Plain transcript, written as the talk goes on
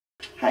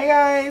Hi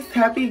guys,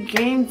 happy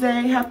game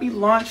day, happy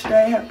launch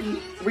day,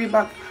 happy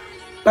Reebok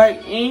by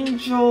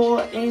Angel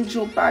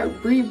by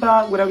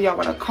Reebok, whatever y'all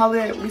want to call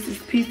it. Reese's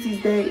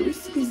Pieces day,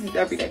 Reese's Pieces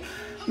every day.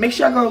 Make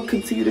sure y'all go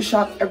continue to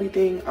shop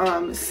everything.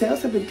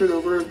 Sales have been through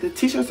the roof. The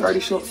t-shirts are already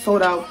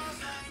sold out.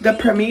 The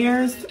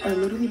premieres are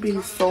literally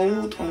being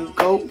sold on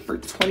GOAT for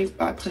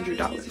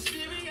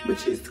 $2,500,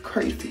 which is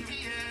crazy.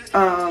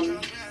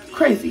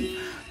 Crazy.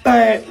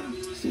 But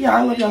yeah,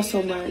 I love y'all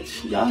so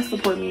much. Y'all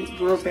support me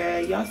real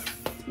bad.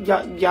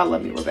 Y'all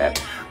love me real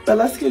bad. But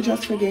let's get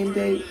dressed for game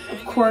day.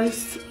 Of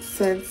course,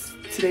 since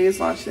today is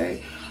launch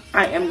day,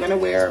 I am gonna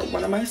wear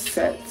one of my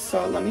sets.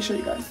 So let me show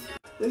you guys.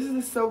 This is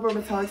the silver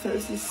metallic set.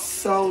 This is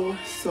so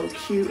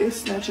cute. It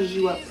snatches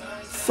you up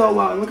so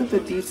well. And look at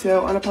the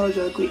detail.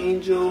 Unapologetically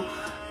Angel.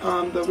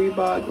 The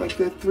Reebok, like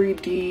the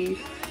 3D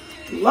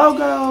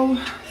logo.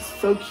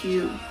 So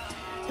cute.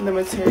 And the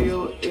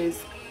material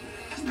is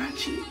not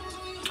cheap.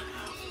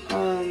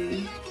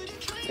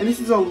 And this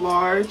is a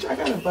large. I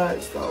got a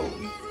butt, so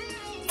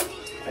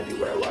I do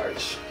wear a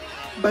large.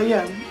 But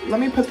yeah, let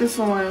me put this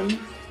on,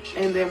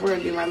 and then we're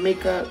gonna do my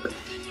makeup.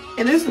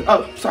 And this is,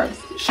 oh, sorry,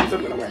 shoes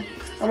I'm gonna wear.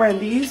 I'm wearing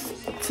these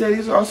today.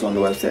 These are also on the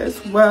website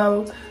as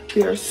well.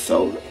 They are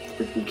so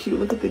freaking cute.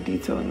 Look at the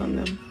detailing on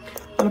them.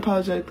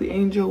 Unapologetically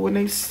Angel. When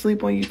they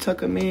sleep on you,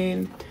 tuck them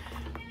in.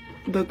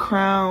 The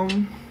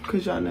crown,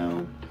 cause y'all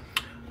know.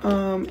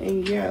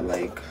 And yeah,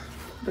 like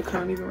the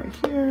crown even right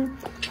here.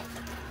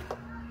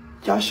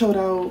 Y'all showed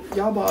out.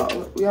 Y'all bought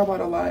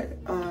a lot.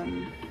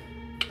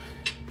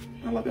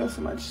 I love y'all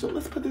so much. So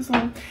let's put this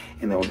on,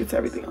 and then we'll get to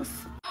everything else.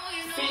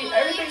 See,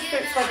 everything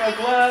fits like a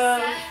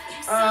glove.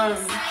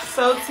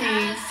 So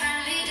tea.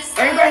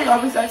 Everybody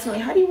always asks me,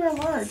 like, how do you wear a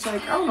large?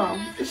 Like, I don't know.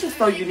 It's just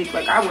so unique.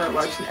 Like, I wear a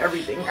large in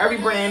everything. Every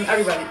brand,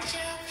 everybody.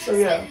 So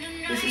yeah,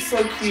 this is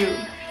so cute.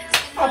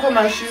 I'll put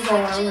my shoes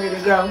on when I'm ready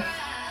to go.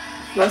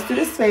 Let's do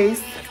this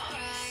face.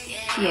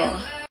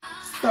 Yeah.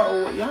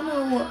 So, y'all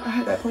know I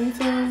had that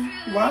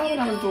ponytail. Why when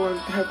I was doing the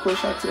headquarters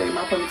shot today,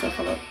 my ponytail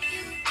fell out.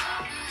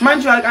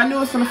 Mind you, like, I knew it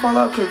was gonna fall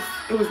out because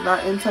it was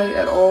not in tight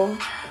at all.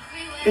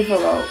 It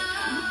fell out.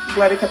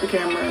 Glad I cut the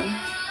camera.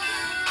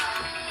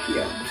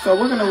 Yeah, so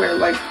we're gonna wear,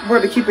 like, we're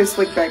gonna keep it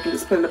slick back and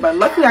just put it in the bun.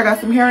 Luckily, I got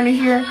some hair in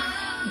here,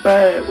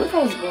 but what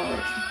else going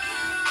on?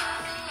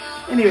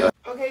 Anyway.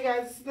 Okay,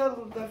 guys, this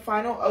is the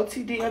final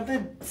OTD of the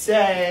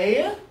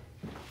day.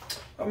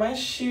 On my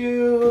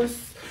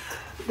shoes.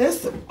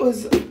 This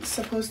was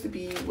supposed to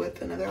be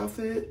with another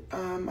outfit.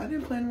 I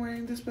didn't plan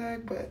wearing this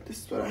bag, but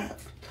this is what I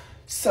have.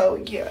 So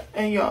yeah,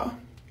 and y'all,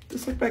 the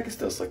slick back is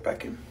still slick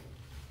backing.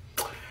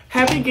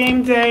 Happy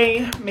game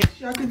day. Make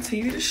sure y'all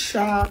continue to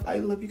shop. I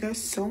love you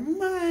guys so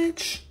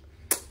much.